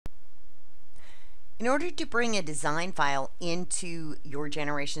In order to bring a design file into your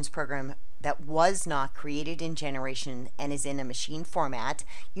Generations program that was not created in Generation and is in a machine format,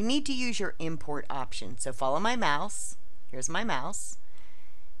 you need to use your import option. So follow my mouse. Here's my mouse.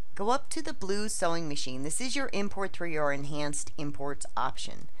 Go up to the blue sewing machine. This is your import through your enhanced imports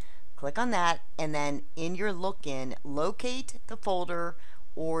option. Click on that, and then in your look-in, locate the folder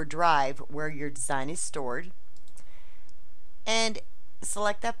or drive where your design is stored and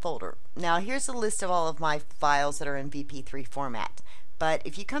select that folder. Now here's a list of all of my files that are in VP3 format. But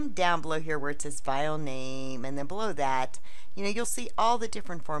if you come down below here where it says file name and then below that, you'll see all the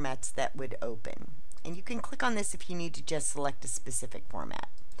different formats that would open. And you can click on this if you need to just select a specific format.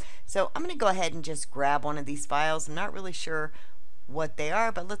 So I'm going to go ahead and just grab one of these files. I'm not really sure what they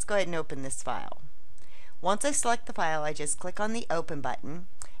are, but let's go ahead and open this file. Once I select the file, I just click on the open button.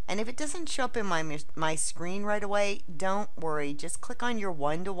 And if it doesn't show up in my screen right away, don't worry. Just click on your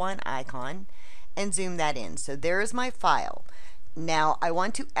one-to-one icon and zoom that in. So there is my file. Now I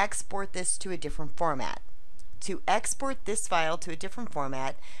want to export this to a different format. To export this file to a different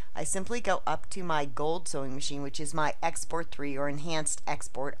format, I simply go up to my gold sewing machine, which is my Export 3 or Enhanced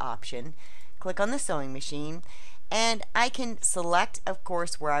Export option. Click on the sewing machine, and I can select, of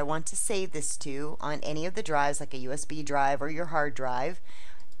course, where I want to save this to on any of the drives, like a USB drive or your hard drive,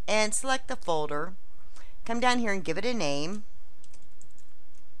 and select the folder. Come down here and give it a name.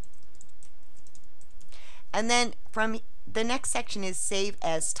 And then from the next section is Save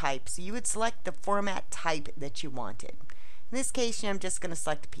As Type. So you would select the format type that you wanted. In this case, I'm just going to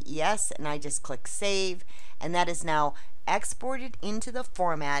select PES, and I just click Save, and that is now exported into the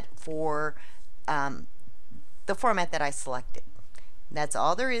format for the format that I selected. That's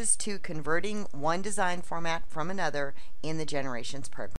all there is to converting one design format from another in the Generations program.